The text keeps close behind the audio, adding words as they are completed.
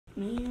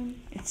Man,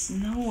 It's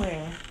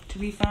nowhere to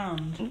be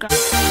found.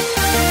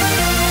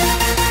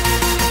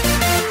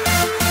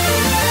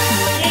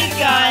 Hey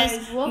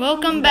guys,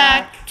 welcome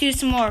back to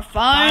some more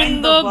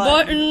Find the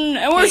Button.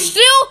 And we're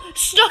still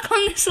stuck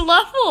on this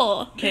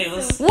level. Okay,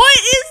 let's... What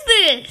is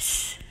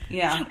this?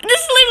 Yeah.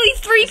 This is literally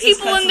three Let's just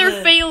people cut and to they're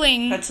the-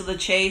 failing. Cut to the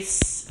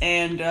chase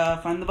and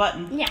find the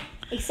button. yeah.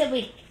 Except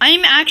we.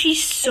 I'm actually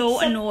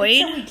so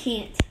annoyed. Except we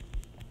can't.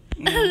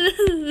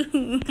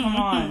 Come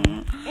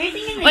on.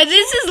 Everything in the But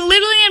this is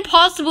literally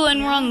impossible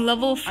and we're on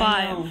level I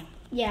 5. know.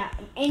 Yeah,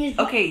 and it's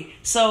Okay,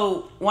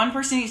 so one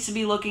person needs to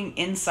be looking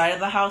inside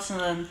of the house, and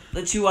then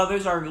the two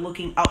others are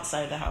looking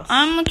outside of the house.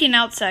 I'm looking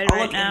outside I'll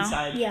right look now.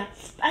 inside. Yeah,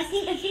 I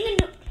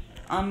think.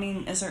 I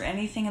mean, is there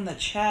anything in the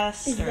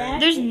chest? Is or that-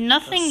 There's the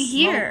nothing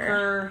here.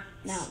 smoker,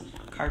 No.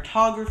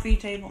 cartography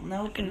table?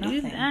 Nope, Can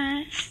nothing. do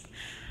that.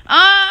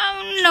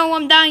 Oh no,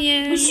 I'm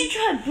dying. We should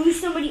try to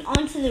boost somebody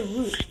onto the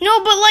roof.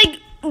 No, but like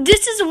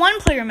this is a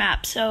one-player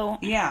map, so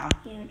Yeah.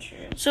 Yeah, true.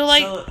 so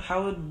like So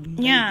how would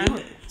they yeah. do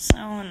it? So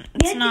have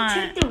it's to not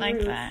take the like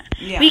roof. that.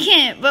 Yeah. We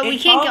can't, but we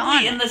It's can't get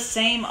probably on in it. the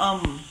same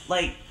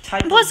like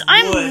type Plus, of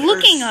I'm wood or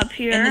looking up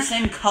here. in the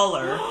same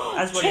color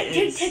as what it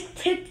is.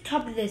 Take the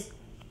top of this.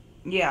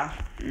 Yeah.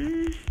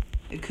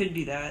 It could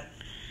be that.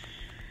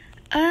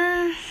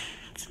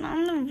 It's not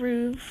on the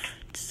roof.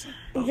 It's,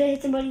 Did that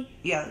hit somebody?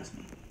 Yeah, there's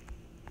me.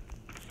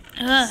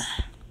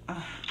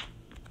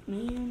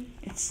 Man.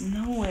 It's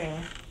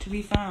nowhere to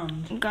be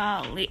found.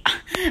 golly,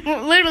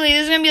 literally,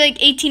 there's gonna be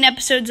like 18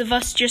 episodes of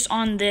us just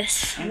on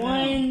this. I know.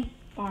 One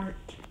part.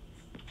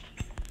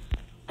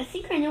 I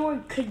think I know where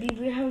it could be,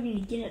 but how are we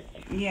gonna get it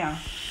there? Yeah.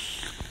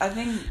 I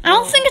think. I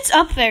don't think it's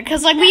up there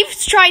because like we've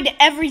tried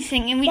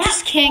everything and we That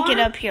just can't get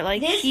farm- up here.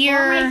 Like This here.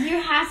 farm right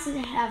here has to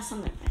have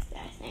something like that,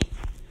 I think.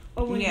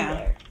 Or when Yeah. you're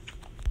there.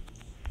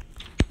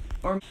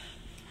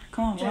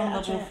 Come on, we're on I'll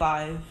level try.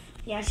 5.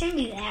 Yeah, it shouldn't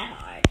be that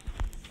hard.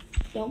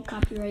 Don't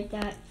copyright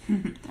that.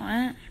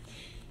 What?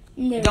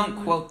 Never Don't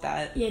mind. quote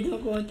that. Yeah,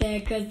 don't quote that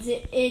because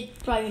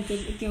it's probably gonna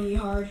think it's gonna be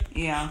hard.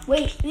 Yeah.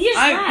 Wait, these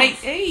are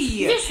slabs.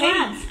 These are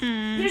slabs.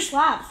 They're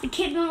slabs. They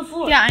can't be on the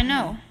floor. Yeah, I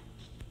know.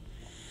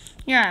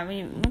 Yeah,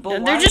 we. But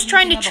They're why just do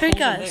trying you to have a trick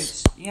hole in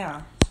us. theirs?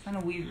 Yeah, it's kind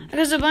of weird.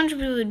 Because a bunch of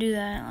people who do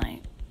that,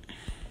 like,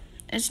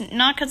 it's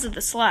not because of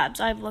the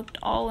slabs. I've looked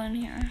all in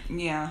here.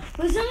 Yeah.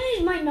 But some of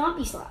these might not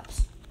be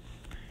slabs.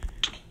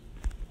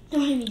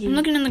 Don't hit me, dude. I'm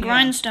looking in the Yeah.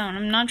 grindstone.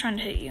 I'm not trying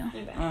to hit you.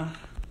 Okay.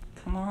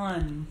 Come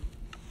on.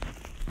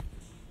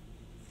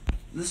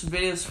 This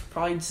video's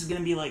probably just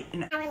gonna be like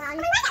an hour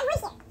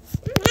long.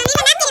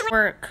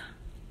 Work.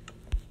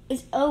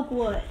 It's oak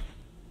wood.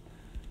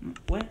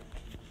 What?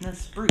 No,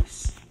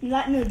 spruce.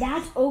 No,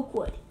 that's oak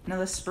wood. No,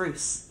 that's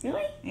spruce.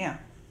 Really? Yeah.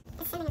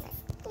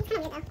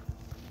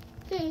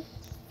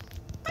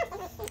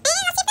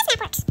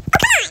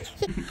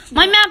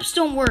 My maps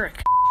don't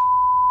work.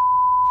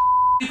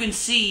 You can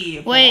see.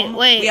 Wait, Paul,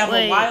 wait, we have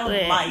wait, a wild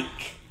wait. mic.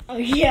 Oh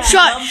yeah.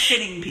 Shut- Love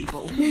shitting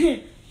people. This level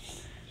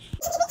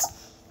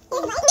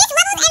is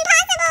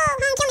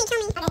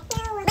impossible!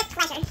 Kill me. Okay. With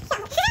pleasure.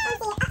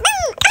 Boom!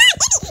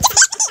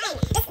 Come on!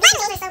 This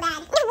bundles are so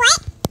bad. What?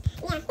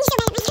 Yeah, you're so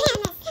bad. We can't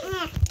have this.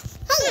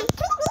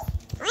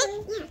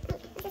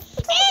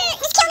 Hey,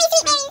 can we get these? What? Yeah. Just kill me,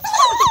 sweet berries. Guys!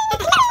 Wait,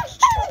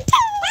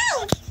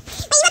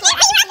 you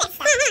up here? Are you on the fence?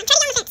 Try to get on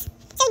the fence.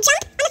 So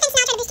jump on the fence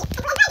now, try to boost you. I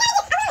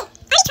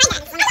already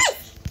tried that.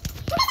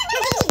 Stop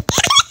eating!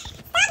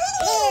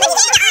 Let me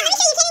show you. You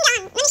can't get on.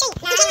 Let me show you.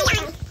 No, you can't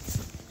get on. No,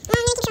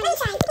 you can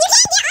try. You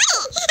can't get on it.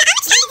 I'm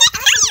trying to.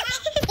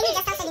 Yeah,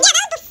 that was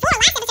before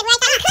last episode where I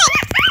thought I could.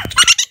 Come on.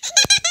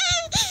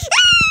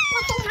 I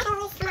can't find buttons.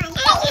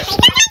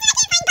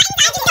 I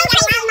just don't have a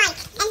wild mic.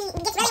 And he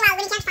gets really wild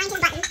when he can't find his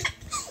button.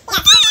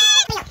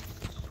 Yes.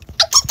 I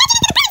keep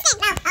touching the person. No.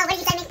 Oh, what did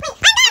you say?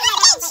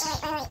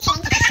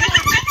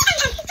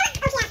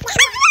 Wait. I'm not on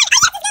the bench.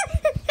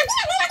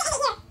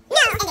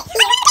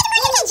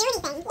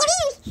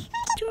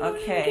 Wait.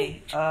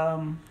 Okay.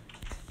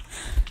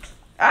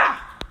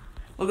 Ah!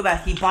 Look at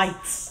that. He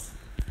bites.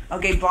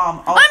 Okay, bomb.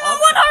 I'm on 1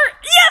 heart!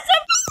 Yes!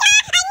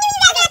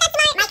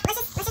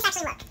 Let's just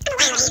actually look.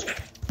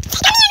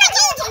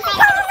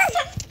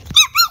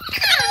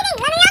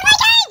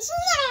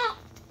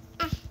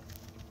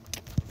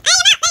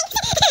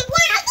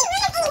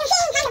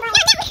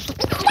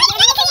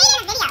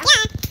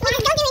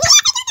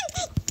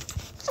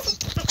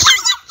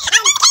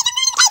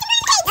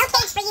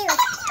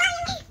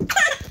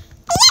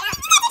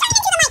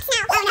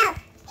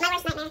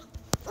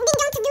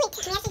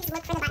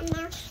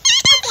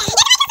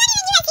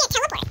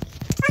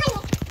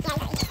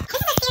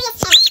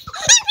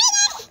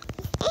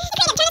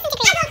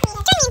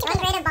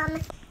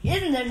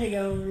 Isn't that to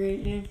go over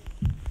it, dude?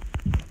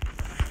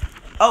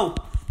 Oh.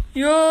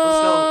 Yo!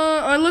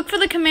 go. Or look for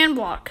the command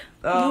block.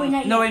 No,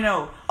 not No, yet. wait,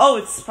 no. Oh,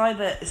 it's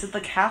probably the. Is it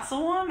the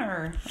castle one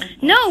or?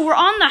 No, we're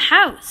on the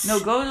house. No,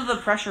 go to the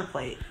pressure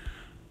plate.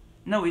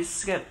 No, we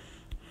skip.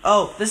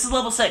 Oh, this is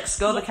level 6.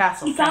 Go to the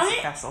castle. You found Castle,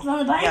 it? Castle. You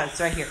found the bike? Yeah, it's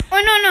right here.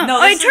 Oh, no. No,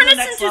 Alright, this turn is the us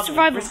next into level.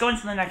 survival. Let's go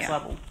into the next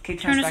level. Okay,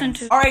 Turn us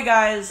into- Alright,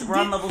 guys, we're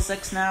on level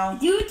 6 now.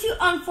 Due to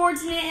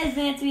unfortunate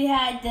events, we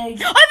had the. I found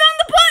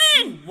the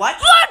button! What?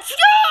 Let's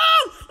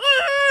go!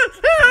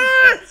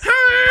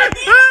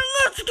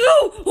 Let's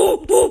go!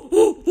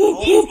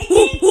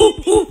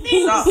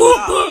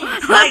 Stop.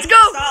 Let's Mike, go!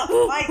 Stop.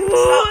 Mike,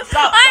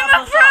 stop.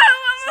 I'm a pro!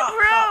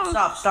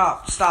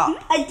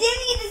 Stop. I didn't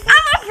get this.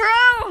 I'm a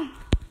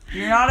pro!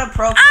 You're not a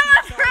pro. I'm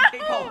a pro!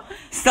 People.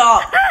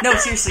 Stop. No,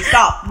 seriously,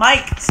 stop.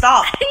 Mike,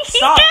 stop.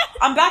 Stop. Yeah.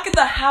 I'm back at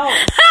the house.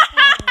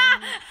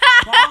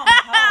 Mom,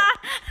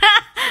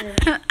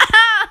 help.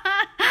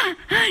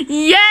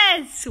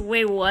 Yes!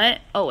 Wait,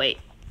 what? Oh, wait.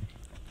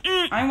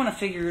 I want to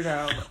figure it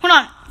out. Hold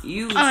on.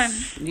 You Okay.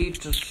 need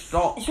to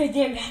stop. It's right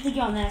there. We have to get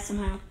on that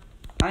somehow.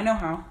 I know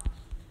how.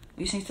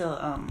 You just need to,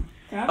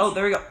 Crouch? Oh,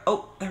 there we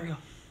go.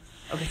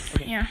 Okay.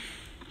 Yeah.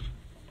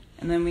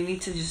 And then we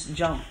need to just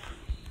jump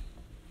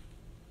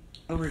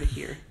over to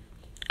here.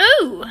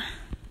 Ooh.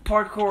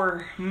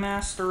 Parkour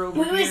master over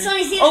Wait, here.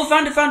 Sonny, see Oh,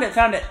 found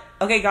it.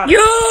 Okay, got it.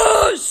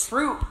 Yes!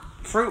 Fruit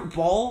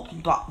bowl,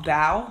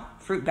 bow.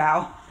 Fruit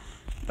bow.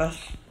 That's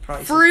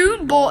probably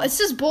Fruit bowl. It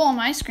says bowl on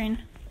my screen.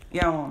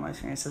 Yeah, well, on my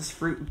screen it says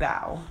fruit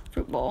bow.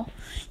 Fruit bowl.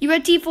 You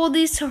ready to fold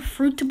these to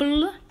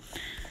fruitable?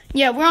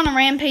 Yeah, we're on a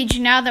rampage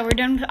now that we're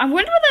done. I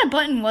wonder what that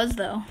button was,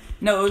 though.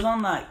 No, it was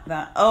on that.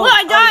 Oh, Well,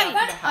 I died. yeah, the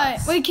Alright,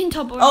 house. well, you can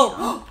teleport.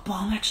 Oh,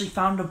 Bomb actually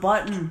found a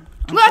button.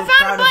 I'm Well, so I found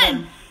proud a of button.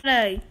 him.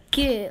 Gotta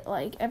get,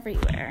 like,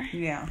 everywhere.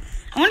 Yeah.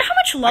 I wonder how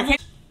much level.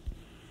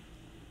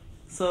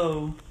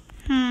 So.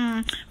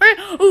 Where?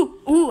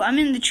 Ooh, I'm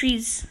in the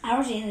trees. I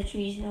was in the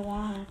trees in a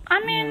while.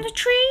 I'm in the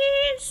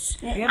trees.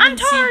 we I'm haven't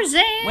seen-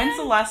 Tarzan. When's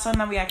the last time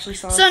that we actually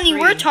saw a Sonny, tree?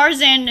 we're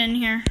Tarzan in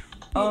here.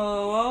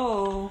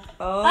 Oh.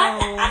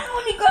 I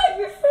want to grab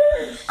your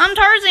first. I'm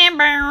Tarzan.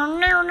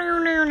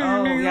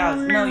 Oh, yeah.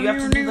 No, you have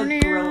to do the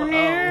gorilla.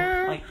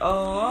 Oh. Like,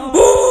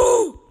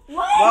 oh.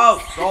 What? Whoa,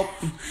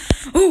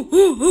 stop.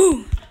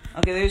 Ooh.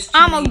 Okay, there's too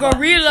I'm a many buttons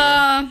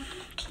gorilla.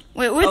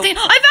 Wait, what Oh. thing?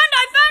 I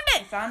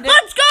found it. Found it?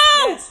 Let's go.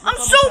 Yes, I'm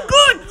let's so level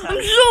 10, good. level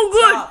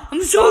 10.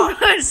 I'm so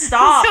good.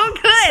 Stop. I'm so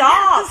Stop. good.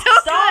 Stop. I'm so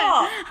good.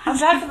 Stop. I'm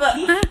so Stop. I'm back to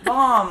the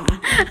bomb.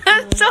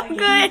 I'm so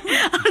good.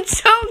 I'm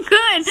so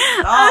good.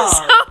 I'm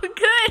Stop. so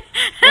good.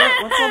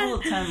 What's level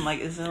 10? Like,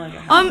 is it like a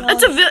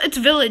house? It's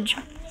a village,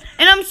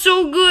 and I'm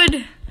so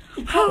good.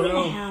 Probably in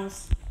the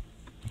house.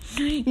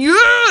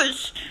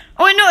 Yes.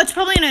 Oh wait, no, it's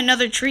probably in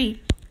another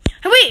tree.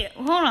 Hey, wait,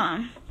 hold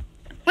on.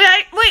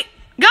 Wait,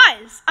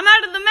 guys, I'm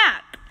out of the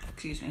map.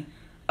 Excuse me.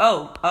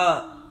 Oh,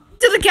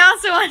 To the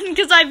castle one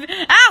because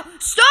Ow!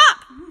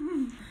 Stop!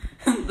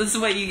 this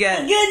is what you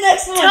get. Get the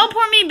next one.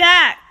 Teleport me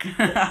back.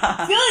 Go to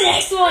the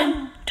next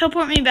one.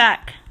 Teleport me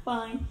back.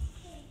 Fine.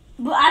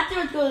 But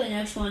afterwards, go to the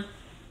next one.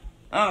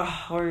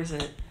 Oh, where is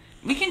it?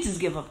 We can just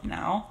give up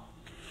now.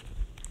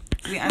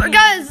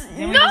 Guys, didn't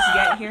we no! just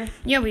get here?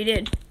 Yeah, we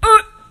did.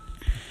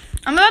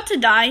 I'm about to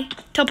die.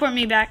 Teleport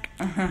me back.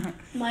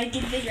 Might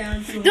get the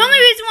ground too. The only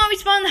reason why we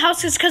spawned in the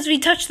house is because we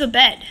touched the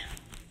bed.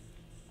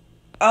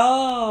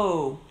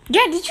 Oh.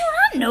 Yeah, did you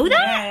not know that?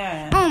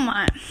 Yeah. Oh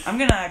my. I'm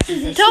gonna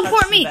actually just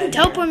Teleport touch the me. bed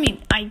Teleport here.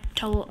 me. I I'm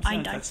gonna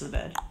died. touch the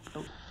bed.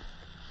 Oh.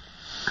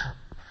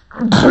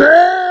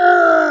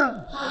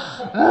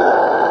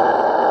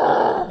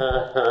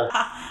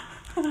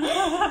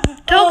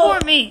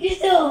 Teleport me. You're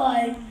still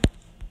alive.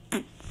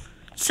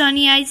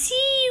 Sonny, I see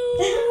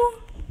you.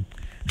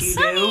 You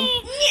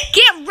Sonny.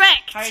 Get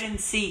wrecked. Hide and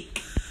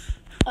seek.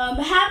 How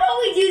about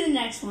we do the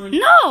next one?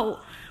 No.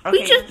 Okay,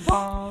 We just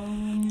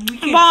bomb. We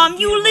can't bomb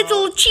just you give up.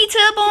 little cheetah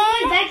Get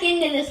bomb. back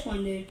into this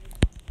one, dude.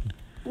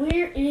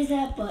 Where is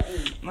that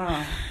button?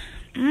 Oh.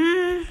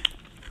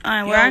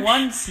 Alright, Yeah,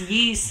 once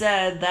Ye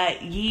said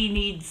that Ye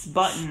needs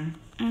button.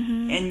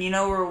 And you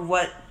know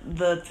what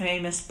the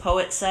famous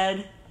poet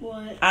said?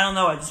 What? I don't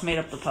know, I just made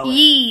up the poet.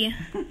 Yee.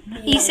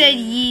 He said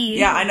yee.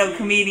 Yeah, I know,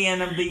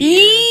 comedian of the year.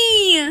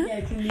 Yee.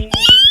 Yeah, can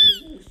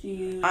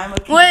you? I'm a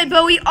Wait,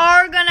 but we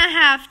are gonna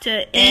have to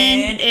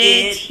end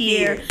it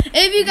here. here.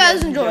 If you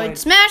guys enjoyed,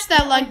 smash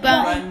that like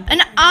button.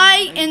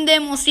 And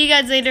then we'll see you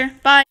guys later.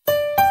 Bye.